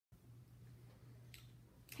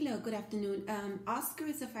Hello, good afternoon. Oscar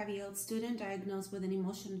is a 5-year-old student diagnosed with an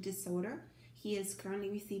emotional disorder. He is currently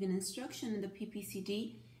receiving instruction in the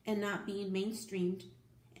PPCD and being mainstreamed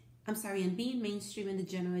in the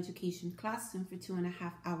general education classroom for 2.5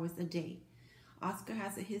 hours a day. Oscar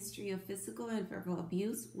has a history of physical and verbal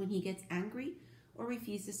abuse when he gets angry or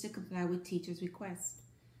refuses to comply with teachers' requests.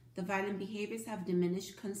 The violent behaviors have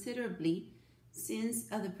diminished considerably since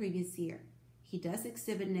the previous year. He does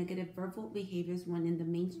exhibit negative verbal behaviors when in the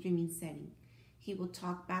mainstreaming setting. He will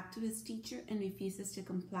talk back to his teacher and refuses to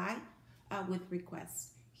comply with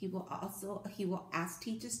requests. He will ask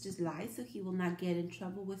teachers to lie so he will not get in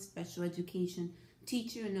trouble with special education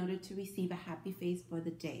teacher in order to receive a happy face for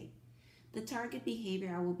the day. The target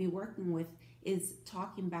behavior I will be working with is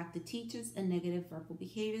talking back to teachers and negative verbal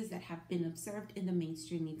behaviors that have been observed in the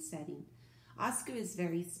mainstreaming setting. Oscar is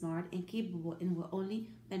very smart and capable and will only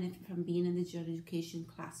benefit from being in the general education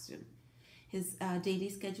classroom. His daily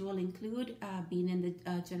schedule will include being in the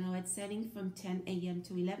general ed setting from 10 a.m.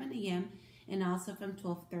 to 11 a.m. and also from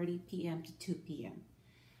 12:30 p.m. to 2 p.m.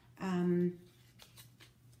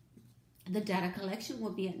 The data collection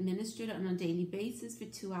will be administered on a daily basis for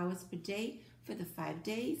 2 hours per day for the 5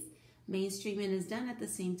 days. Mainstreaming is done at the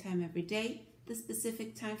same time every day. The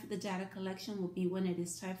specific time for the data collection will be when it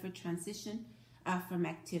is time for transition from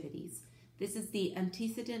activities. This is the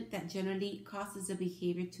antecedent that generally causes a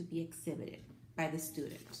behavior to be exhibited by the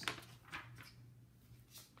student.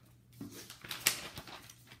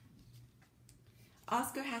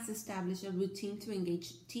 Oscar has established a routine to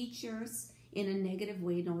engage teachers in a negative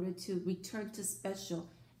way in order to return to special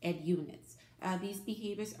ed units. These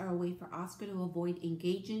behaviors are a way for Oscar to avoid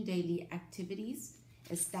engaging daily activities,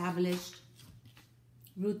 established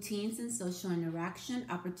routines and social interaction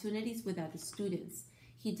opportunities with other students.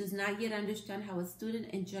 He does not yet understand how a student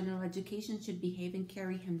in general education should behave and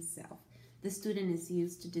carry himself. The student is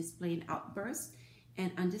used to displaying outbursts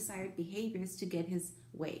and undesired behaviors to get his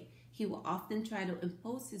way. He will often try to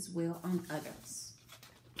impose his will on others.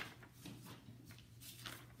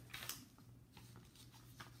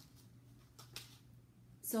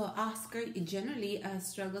 So Oscar generally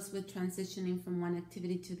struggles with transitioning from one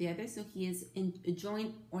activity to the other, so he is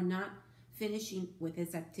enjoying or not finishing with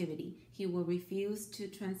his activity. He will refuse to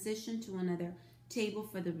transition to another table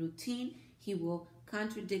for the routine. He will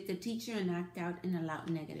contradict the teacher and act out in a loud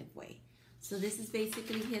negative way. So this is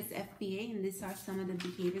basically his FBA, and these are some of the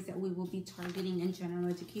behaviors that we will be targeting in general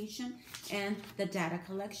education, and the data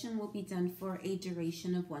collection will be done for a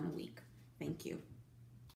duration of 1 week. Thank you.